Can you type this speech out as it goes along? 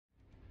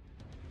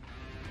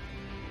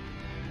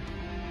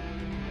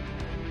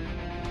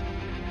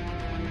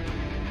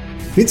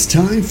It's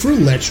time for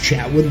Let's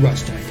Chat with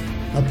Rustech,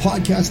 a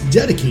podcast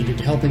dedicated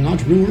to helping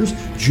entrepreneurs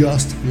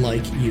just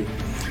like you.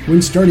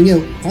 When starting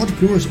out,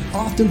 entrepreneurs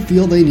often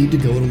feel they need to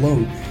go it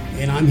alone,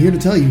 and I'm here to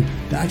tell you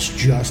that's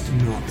just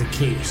not the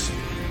case.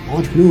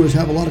 Entrepreneurs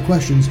have a lot of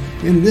questions,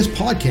 and this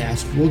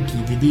podcast will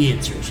give you the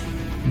answers.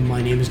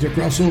 My name is Nick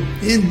Russell,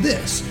 and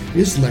this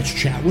is Let's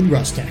Chat with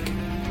Rustech.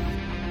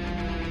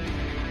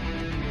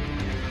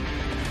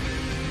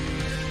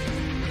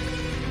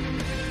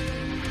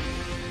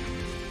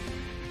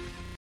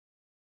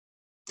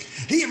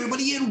 Hey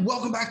everybody, and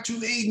welcome back to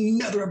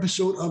another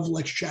episode of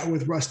Let's Chat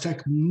with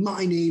Rustech.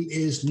 My name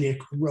is Nick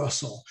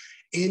Russell,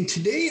 and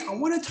today I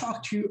want to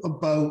talk to you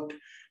about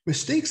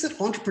mistakes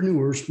that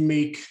entrepreneurs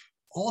make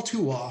all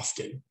too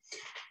often,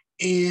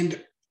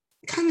 and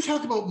kind of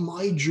talk about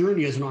my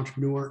journey as an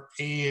entrepreneur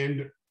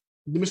and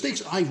the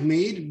mistakes I've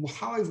made,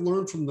 how I've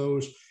learned from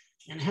those,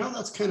 and how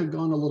that's kind of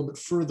gone a little bit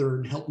further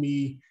and helped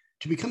me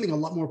to becoming a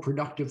lot more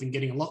productive and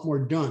getting a lot more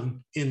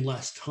done in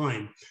less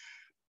time.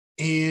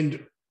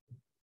 And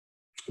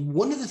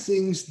one of the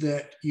things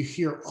that you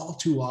hear all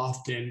too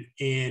often,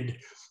 and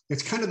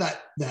it's kind of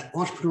that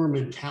entrepreneur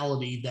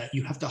mentality that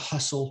you have to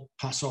hustle,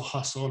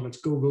 and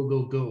let's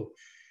go.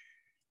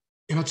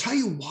 And I'll tell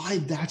you why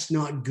that's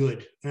not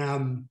good.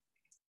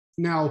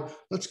 Now,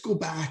 let's go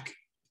back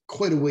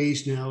quite a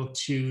ways now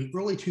to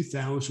early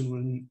 2000s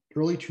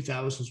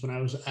when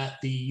I was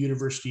at the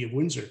University of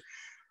Windsor.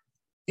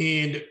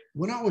 And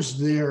when I was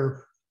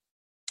there,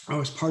 I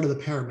was part of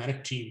the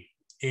paramedic team.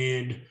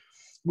 And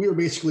we were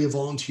basically a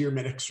volunteer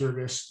medic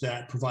service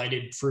that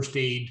provided first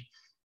aid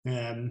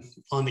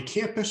on the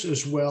campus,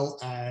 as well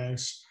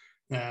as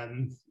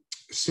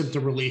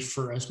symptom relief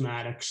for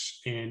asthmatics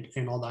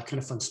and all that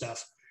kind of fun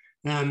stuff.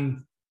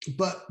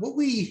 But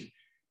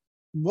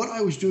what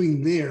I was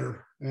doing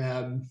there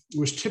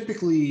was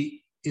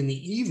typically in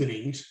the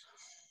evenings,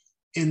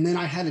 and then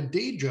I had a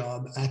day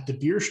job at the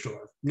beer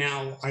store.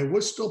 Now, I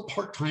was still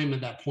part-time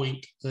at that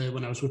point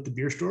when I was with the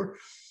beer store,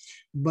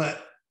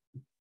 but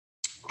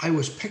I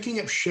was picking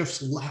up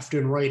shifts left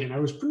and right, and I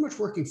was pretty much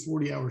working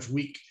 40 hours a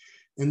week.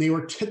 And they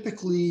were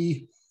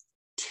typically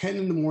 10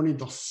 in the morning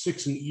till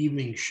 6 in the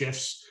evening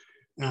shifts.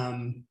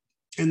 And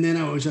then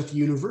I was at the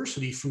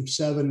university from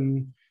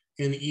 7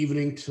 in the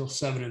evening till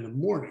 7 in the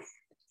morning.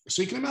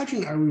 So you can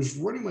imagine I was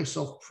running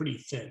myself pretty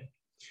thin.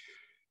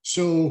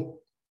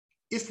 So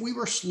if we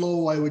were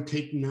slow, I would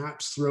take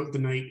naps throughout the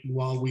night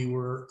while we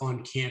were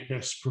on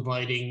campus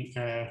providing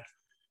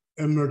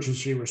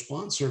emergency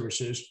response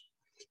services.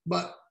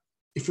 But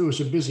if it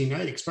was a busy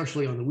night,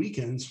 especially on the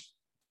weekends,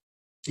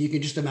 you can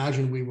just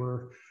imagine we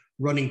were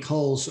running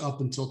calls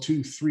up until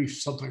 2, 3,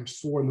 sometimes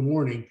 4 in the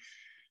morning,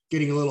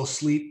 getting a little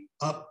sleep,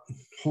 up,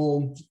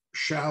 home,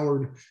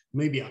 showered,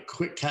 maybe a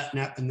quick cat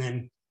nap, and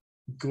then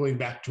going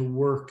back to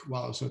work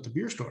while I was at the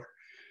beer store.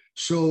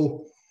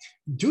 So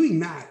doing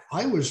that,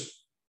 I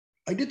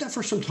did that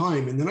for some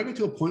time, and then I got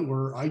to a point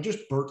where I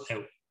just burnt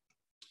out.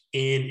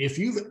 And if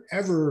you've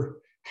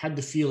ever had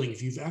the feeling,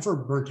 if you've ever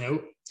burnt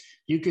out,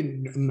 you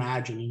can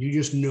imagine, and you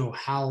just know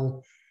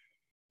how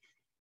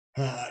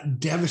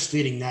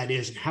devastating that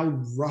is and how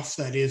rough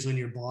that is on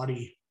your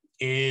body.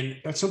 And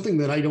that's something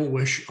that I don't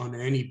wish on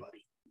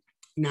anybody.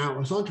 Now,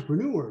 as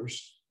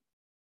entrepreneurs,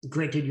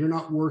 granted, you're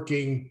not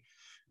working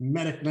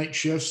medic night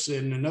shifts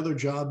and another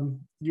job.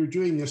 You're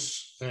doing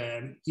this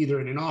either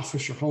in an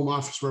office or home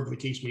office, wherever the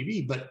case may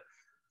be. But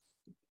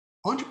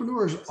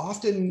entrepreneurs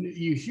often,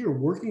 you hear,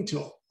 working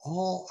till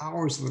all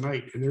hours of the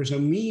night. And there's a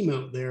meme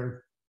out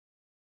there,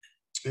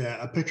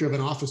 a picture of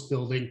an office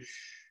building,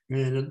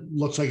 and it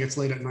looks like it's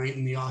late at night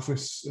in the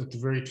office at the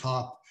very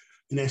top.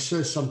 And it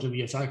says something to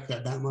the effect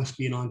that must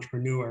be an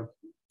entrepreneur.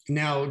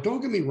 Now, don't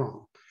get me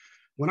wrong.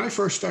 When I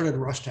first started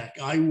Rustech,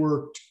 I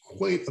worked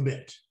quite a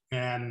bit.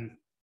 And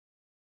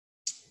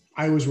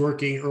I was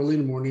working early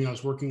in the morning. I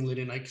was working late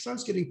at night because I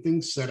was getting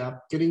things set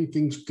up, getting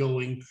things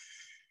going,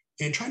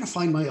 and trying to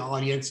find my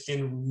audience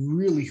and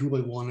really who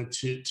I wanted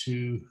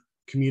to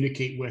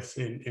communicate with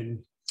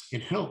and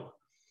help.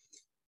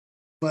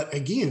 But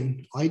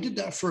again, I did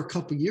that for a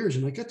couple of years,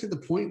 and I got to the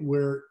point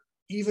where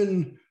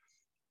even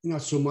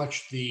not so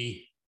much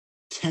the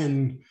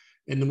 10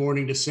 in the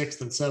morning to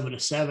 6 and 7 to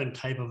 7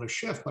 type of a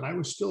shift, but I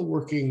was still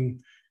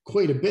working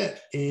quite a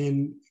bit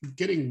and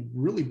getting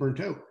really burnt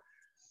out.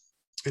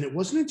 And it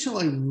wasn't until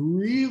I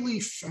really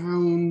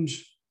found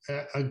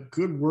a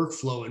good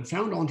workflow and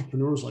found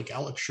entrepreneurs like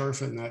Alex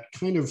Sharfin that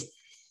kind of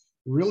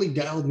really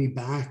dialed me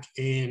back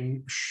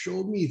and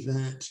showed me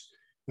that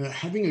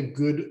having a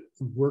good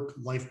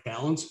work-life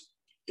balance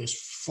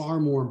is far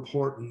more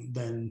important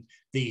than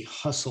the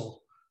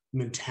hustle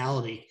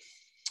mentality.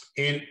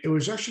 And it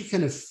was actually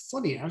kind of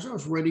funny. As I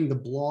was writing the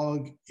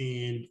blog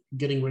and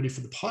getting ready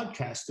for the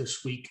podcast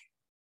this week,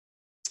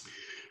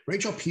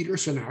 Rachel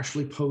Peterson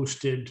actually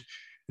posted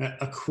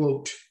a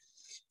quote,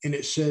 and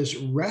it says,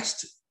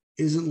 "Rest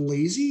isn't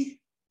lazy,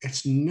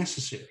 it's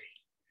necessary."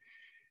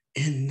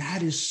 And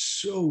that is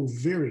so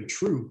very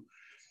true.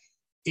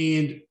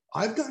 And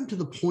I've gotten to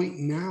the point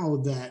now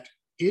that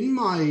in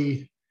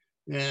my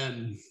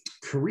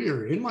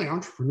career, in my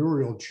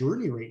entrepreneurial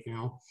journey right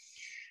now,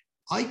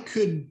 I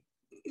could,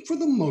 for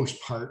the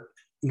most part,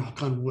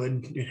 knock on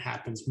wood, it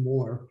happens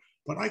more,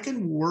 but I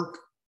can work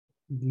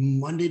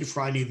Monday to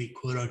Friday, the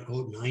quote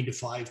unquote 9 to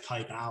 5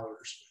 type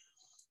hours.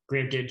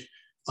 Granted,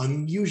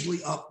 I'm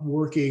usually up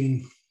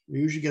working. I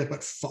usually get up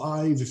at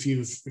 5 if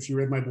you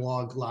read my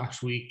blog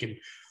last week, and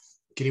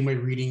getting my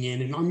reading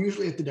in. And I'm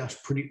usually at the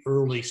desk pretty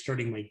early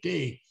starting my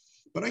day,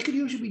 but I could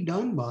usually be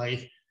done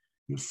by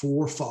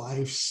 4,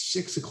 5,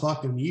 6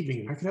 o'clock in the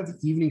evening. I could have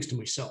the evenings to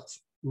myself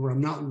where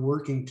I'm not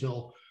working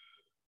till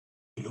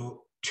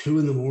 2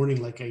 in the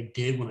morning like I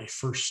did when I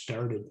first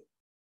started.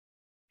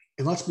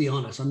 And let's be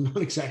honest, I'm not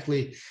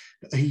exactly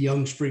a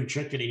young spring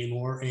chicken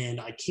anymore, and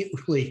I can't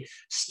really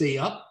stay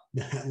up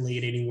that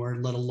late anymore,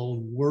 let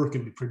alone work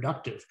and be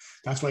productive.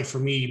 That's why for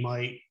me,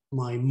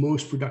 my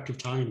most productive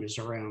time is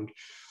around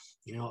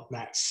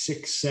that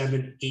 6,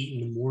 7, 8 in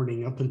the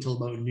morning up until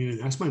about noon.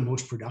 That's my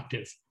most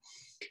productive.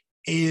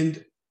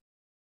 And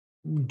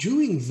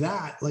doing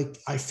that, like,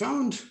 I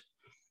found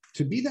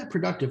to be that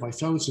productive, I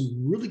found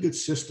some really good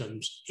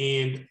systems.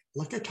 And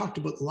like I talked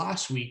about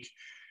last week,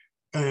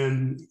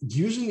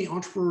 using the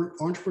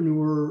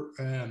entrepreneur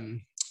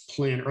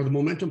planner, or the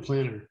momentum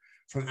planner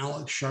from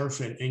Alex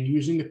Sharfin, and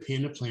using the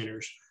Panda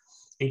planners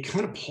and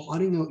kind of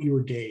plotting out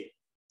your day.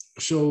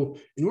 So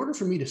in order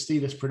for me to stay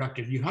this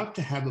productive, you have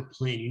to have a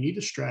plan. You need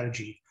a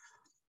strategy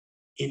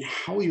in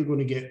how you're going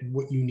to get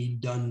what you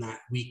need done that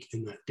week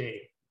and that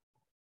day.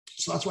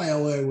 So that's why I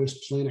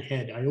always plan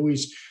ahead. I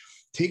always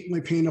take my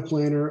Panda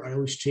planner. I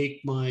always take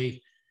my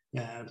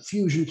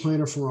Fusion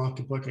planner from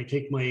Rocketbook. I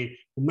take my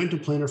Momentum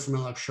planner from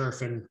Alex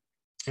Sharfin,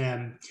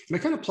 and I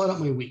kind of plot out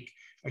my week.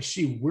 I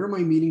see where my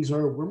meetings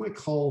are, where my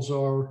calls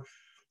are.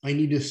 I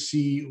need to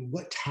see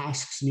what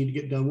tasks need to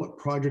get done, what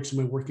projects am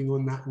I working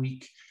on that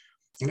week,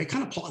 and I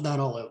kind of plot that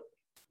all out.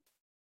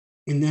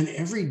 And then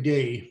every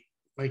day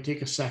I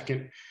take a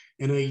second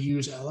and I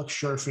use Alex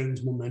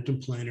Sharfin's Momentum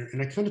planner,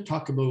 and I kind of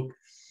talk about,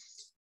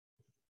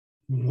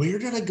 where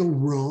did I go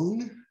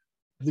wrong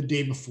the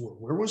day before?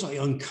 Where was I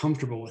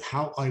uncomfortable with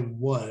how I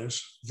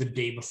was the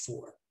day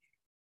before?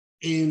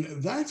 And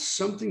that's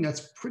something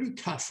that's pretty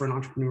tough for an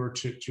entrepreneur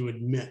to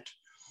admit.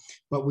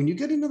 But when you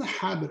get into the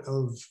habit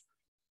of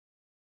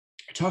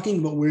talking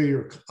about where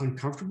you're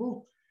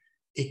uncomfortable,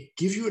 it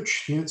gives you a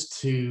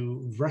chance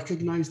to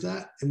recognize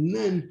that, and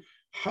then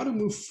how to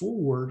move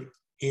forward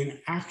and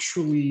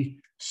actually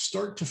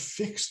start to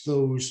fix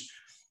those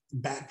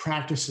bad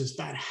practices,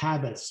 bad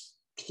habits,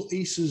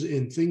 places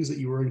and things that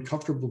you were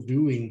uncomfortable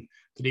doing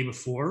the day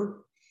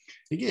before.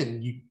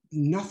 Again,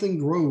 nothing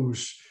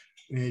grows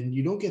and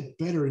you don't get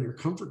better in your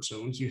comfort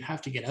zones. You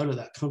have to get out of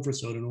that comfort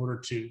zone in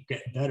order to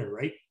get better,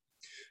 right?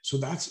 So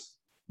that's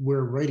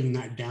where writing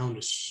that down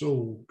is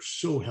so,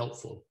 so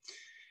helpful.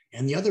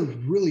 And the other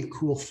really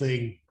cool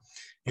thing,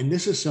 and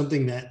this is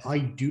something that I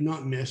do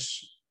not miss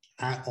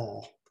at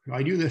all.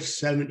 I do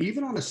this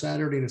even on a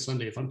Saturday and a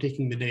Sunday. If I'm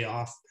taking the day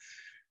off,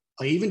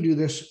 I even do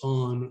this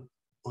on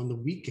the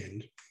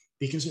weekend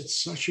because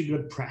it's such a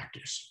good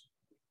practice.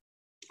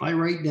 I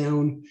write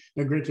down,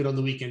 now granted on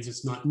the weekends,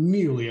 it's not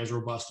nearly as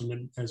robust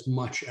and as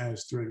much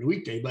as during the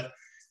weekday, but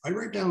I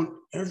write down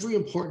every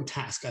important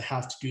task I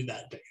have to do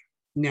that day.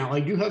 Now, I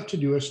do have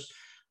Todoist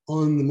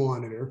on the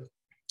monitor,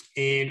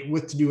 and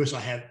with Todoist, I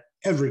have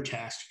every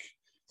task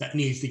that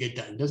needs to get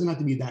done. It doesn't have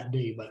to be that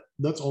day, but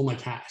that's all my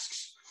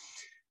tasks.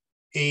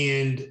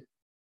 And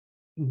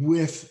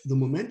with the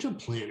Momentum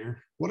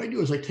planner, what I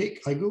do is I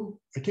take a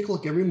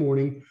look every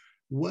morning,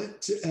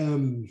 what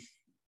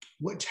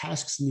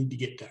tasks need to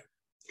get done.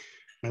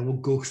 I will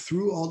go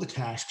through all the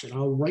tasks and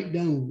I'll write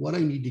down what I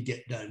need to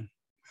get done.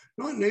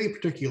 Not in any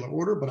particular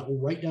order, but I'll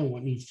write down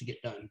what needs to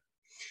get done.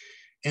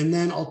 And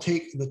then I'll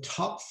take the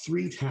top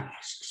 3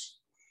 tasks.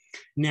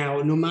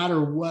 Now, no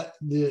matter what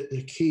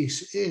the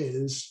case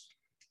is,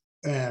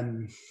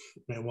 my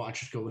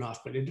watch is going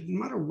off, but no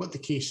matter what the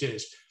case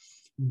is,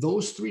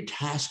 those 3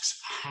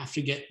 tasks have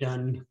to get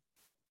done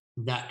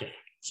that day.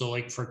 So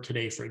like for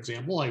today, for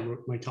example, I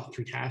wrote my top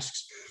 3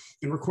 tasks,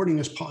 and recording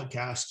this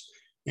podcast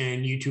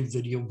and YouTube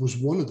video was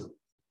one of them.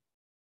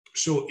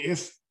 So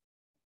if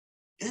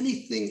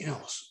anything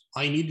else,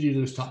 I need to do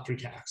those top 3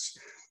 tasks.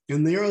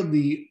 And they are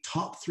the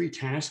top 3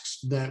 tasks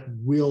that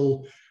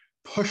will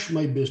push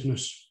my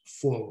business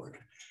forward.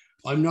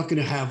 I'm not going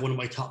to have one of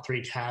my top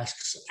 3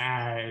 tasks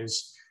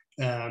as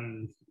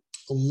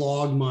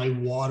log my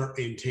water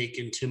intake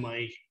into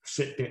my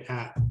Fitbit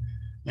app.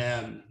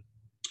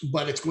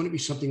 But it's going to be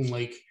something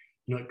like,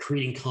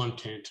 creating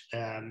content,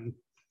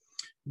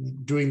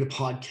 doing the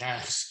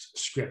podcast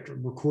script, or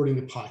recording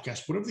the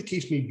podcast, whatever the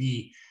case may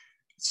be,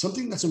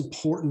 something that's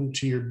important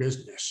to your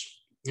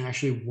business. And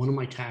actually, one of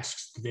my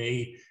tasks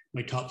today,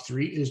 my top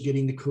 3, is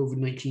getting the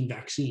COVID-19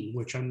 vaccine,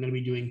 which I'm going to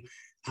be doing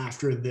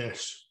after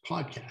this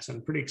podcast.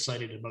 I'm pretty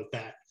excited about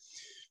that.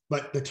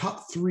 But the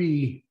top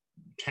 3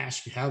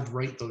 tasks you have,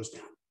 write those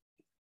down.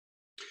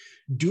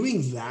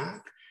 Doing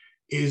that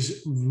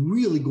is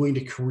really going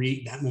to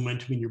create that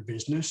momentum in your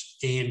business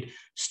and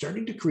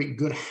starting to create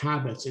good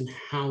habits in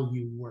how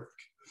you work.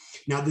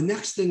 Now, the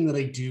next thing that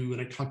I do,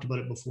 and I talked about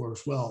it before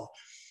as well,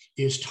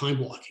 is time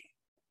blocking.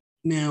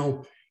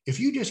 Now, if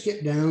you just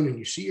get down and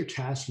you see your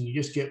task and you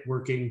just get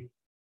working,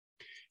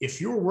 if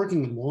you're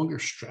working longer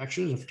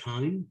stretches of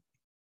time,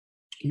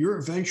 you're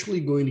eventually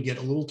going to get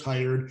a little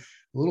tired,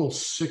 a little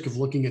sick of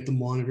looking at the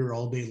monitor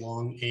all day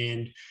long,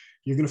 and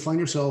you're going to find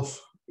yourself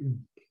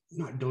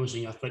not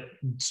dozing off, but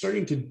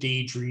starting to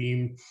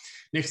daydream.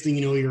 Next thing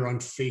you know, you're on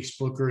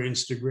Facebook or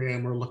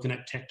Instagram or looking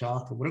at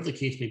TikTok or whatever the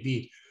case may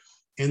be.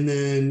 And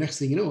then next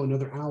thing you know,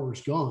 another hour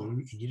is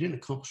gone and you didn't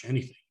accomplish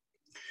anything.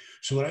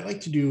 So what I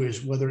like to do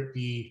is, whether it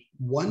be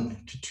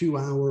 1 to 2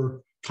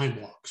 hour time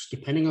blocks,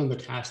 depending on the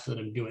task that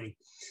I'm doing.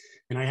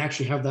 And I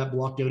actually have that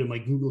blocked out in my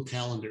Google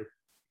Calendar.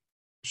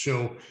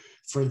 So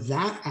for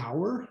that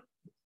hour,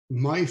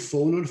 my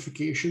phone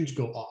notifications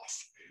go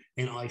off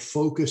and I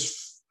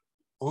focus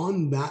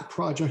on that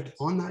project,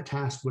 on that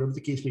task, whatever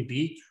the case may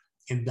be.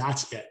 And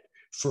that's it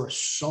for a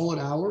solid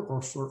hour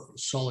or for a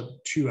solid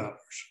 2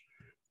 hours.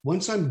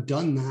 Once I'm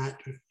done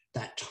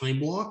that time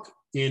block,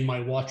 and my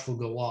watch will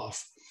go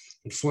off.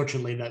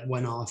 Unfortunately, that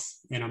went off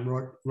and I'm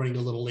running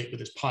a little late with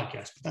this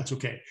podcast, but that's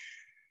okay.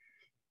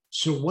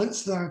 So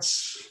once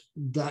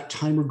that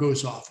timer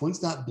goes off, once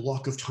that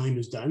block of time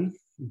is done,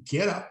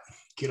 get up,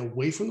 get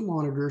away from the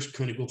monitors,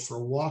 kind of go for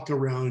a walk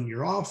around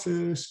your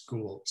office,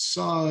 go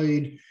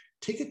outside,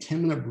 take a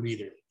 10-minute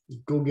breather,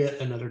 go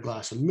get another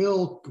glass of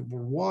milk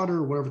or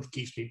water, whatever the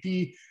case may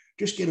be.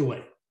 Just get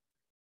away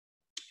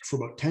for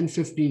about 10,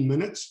 15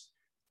 minutes,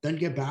 then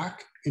get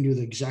back and do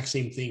the exact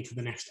same thing for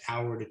the next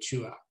hour to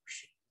 2 hours.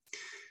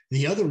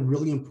 The other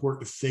really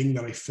important thing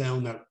that I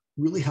found that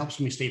really helps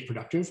me stay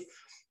productive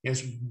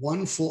is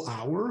 1 full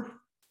hour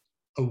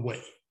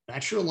away.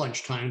 That's your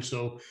lunchtime.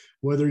 So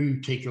whether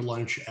you take your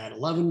lunch at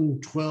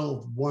 11,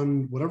 12,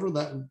 1, whatever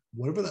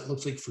that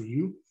looks like for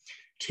you,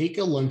 take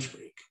a lunch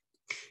break.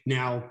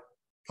 Now,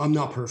 I'm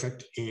not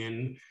perfect,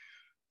 and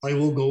I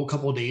will go a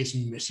couple of days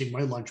missing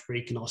my lunch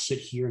break, and I'll sit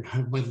here and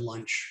have my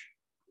lunch.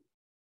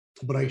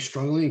 But I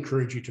strongly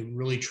encourage you to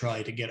really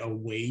try to get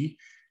away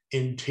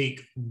and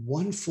take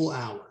 1 full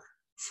hour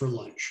for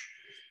lunch.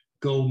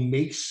 Go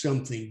make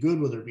something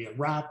good, whether it be a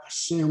wrap, a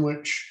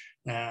sandwich,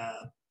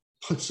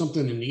 put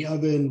something in the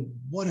oven,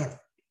 whatever.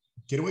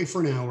 Get away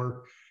for an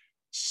hour.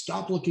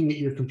 Stop looking at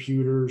your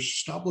computers.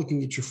 Stop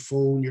looking at your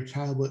phone, your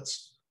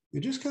tablets. You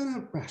just kind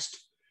of rest.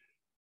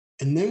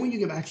 And then when you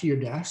get back to your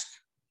desk,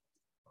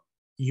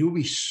 you'll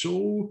be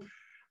so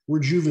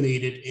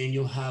rejuvenated and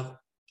you'll have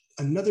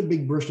another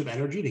big burst of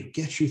energy to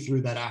get you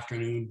through that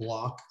afternoon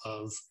block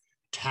of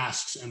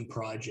tasks and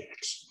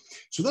projects.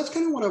 So that's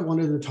kind of what I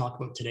wanted to talk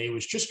about today,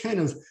 was just kind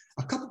of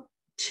a couple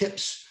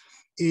tips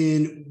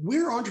in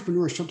where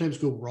entrepreneurs sometimes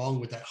go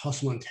wrong with that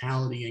hustle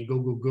mentality and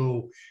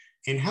go,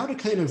 and how to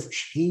kind of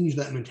change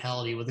that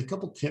mentality with a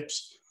couple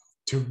tips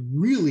to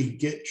really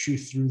get you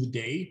through the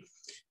day.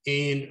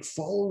 And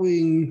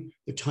following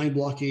the time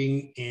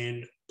blocking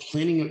and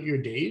planning out your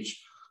days,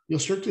 you'll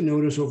start to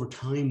notice over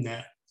time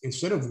that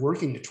instead of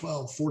working the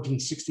 12, 14,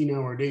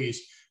 16-hour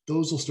days,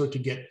 those will start to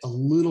get a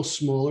little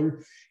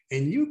smaller,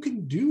 and you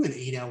can do an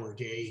 8-hour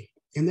day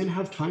and then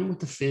have time with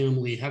the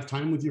family, have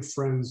time with your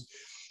friends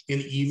in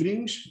the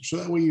evenings. So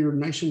that way you're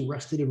nice and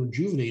rested and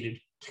rejuvenated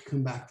to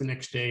come back the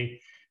next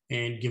day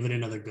and give it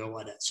another go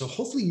at it. So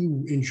hopefully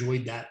you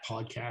enjoyed that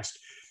podcast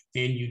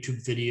and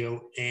YouTube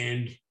video.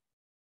 And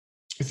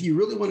if you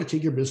really want to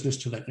take your business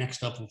to that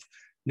next level,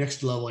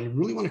 and you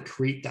really want to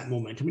create that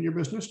momentum in your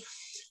business,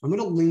 I'm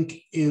going to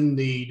link in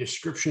the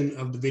description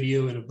of the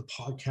video and of the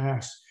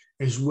podcast,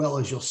 as well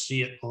as you'll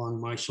see it on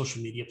my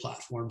social media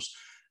platforms.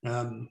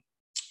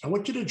 I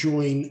want you to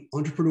join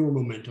Entrepreneur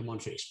Momentum on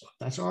Facebook.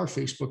 That's our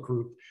Facebook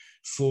group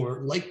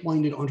for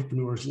like-minded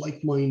entrepreneurs,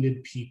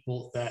 like-minded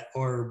people that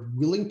are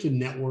willing to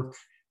network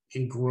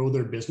and grow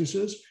their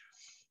businesses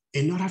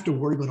and not have to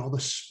worry about all the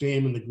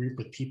spam in the group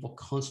with people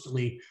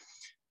constantly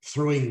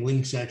throwing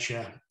links at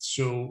you.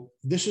 So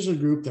this is a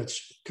group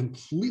that's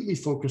completely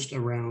focused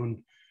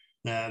around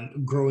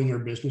growing our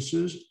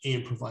businesses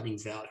and providing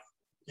value.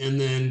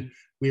 And then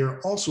we are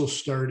also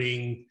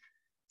starting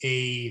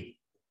an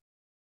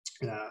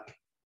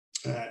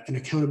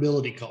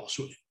accountability call.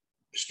 So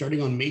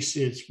starting on May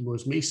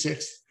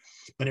 6th,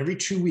 but every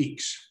 2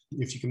 weeks,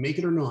 if you can make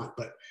it or not,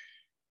 but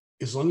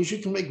as long as you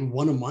can make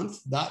one a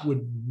month, that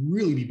would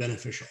really be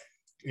beneficial.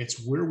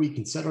 It's where we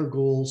can set our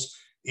goals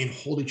and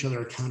hold each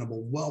other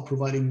accountable while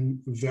providing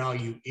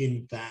value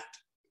in that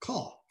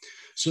call.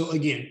 So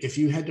again, if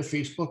you head to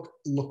Facebook,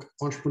 look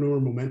Entrepreneur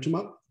Momentum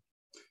up,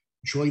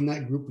 join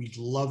that group. We'd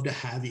love to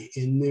have you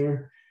in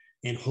there.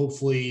 And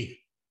hopefully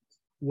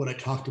what I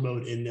talked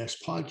about in this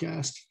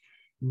podcast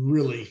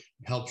really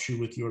helps you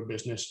with your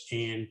business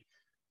and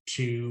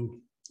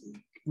to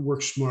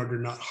work smarter,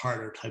 not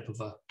harder type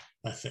of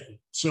a thing.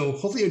 So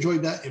hopefully you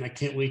enjoyed that, and I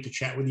can't wait to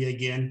chat with you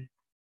again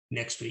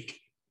next week.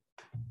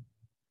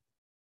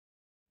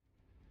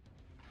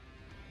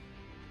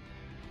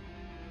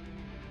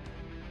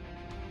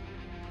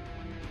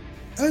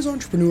 As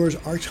entrepreneurs,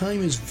 our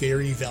time is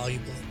very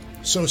valuable.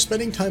 So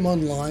spending time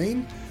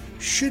online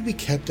should be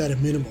kept at a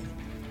minimum.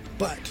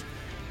 But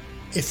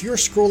If you're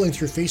scrolling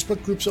through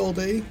Facebook groups all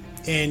day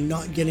and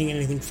not getting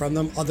anything from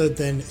them other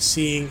than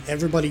seeing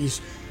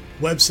everybody's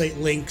website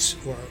links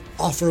or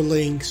offer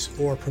links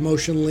or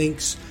promotion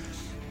links,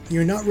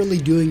 you're not really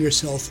doing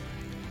yourself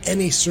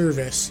any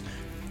service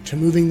to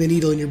moving the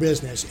needle in your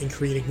business and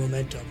creating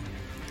momentum.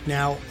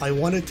 Now, I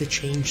wanted to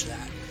change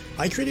that.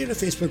 I created a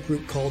Facebook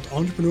group called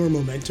Entrepreneur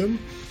Momentum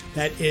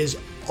that is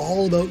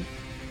all about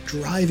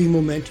driving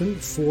momentum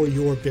for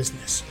your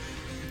business.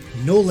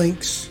 No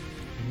links,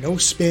 no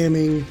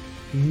spamming,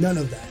 none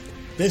of that.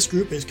 This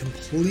group is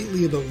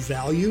completely about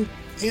value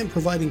and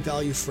providing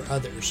value for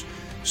others.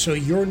 So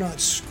you're not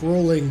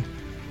scrolling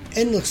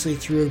endlessly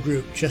through a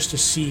group just to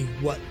see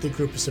what the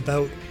group is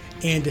about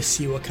and to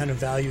see what kind of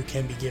value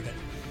can be given.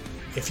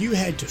 If you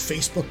head to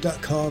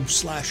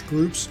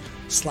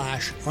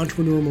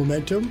facebook.com/groups/entrepreneur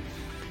momentum,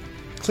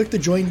 click the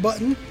join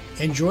button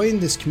and join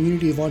this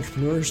community of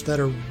entrepreneurs that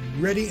are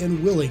ready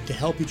and willing to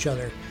help each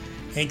other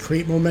and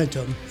create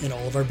momentum in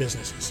all of our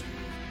businesses.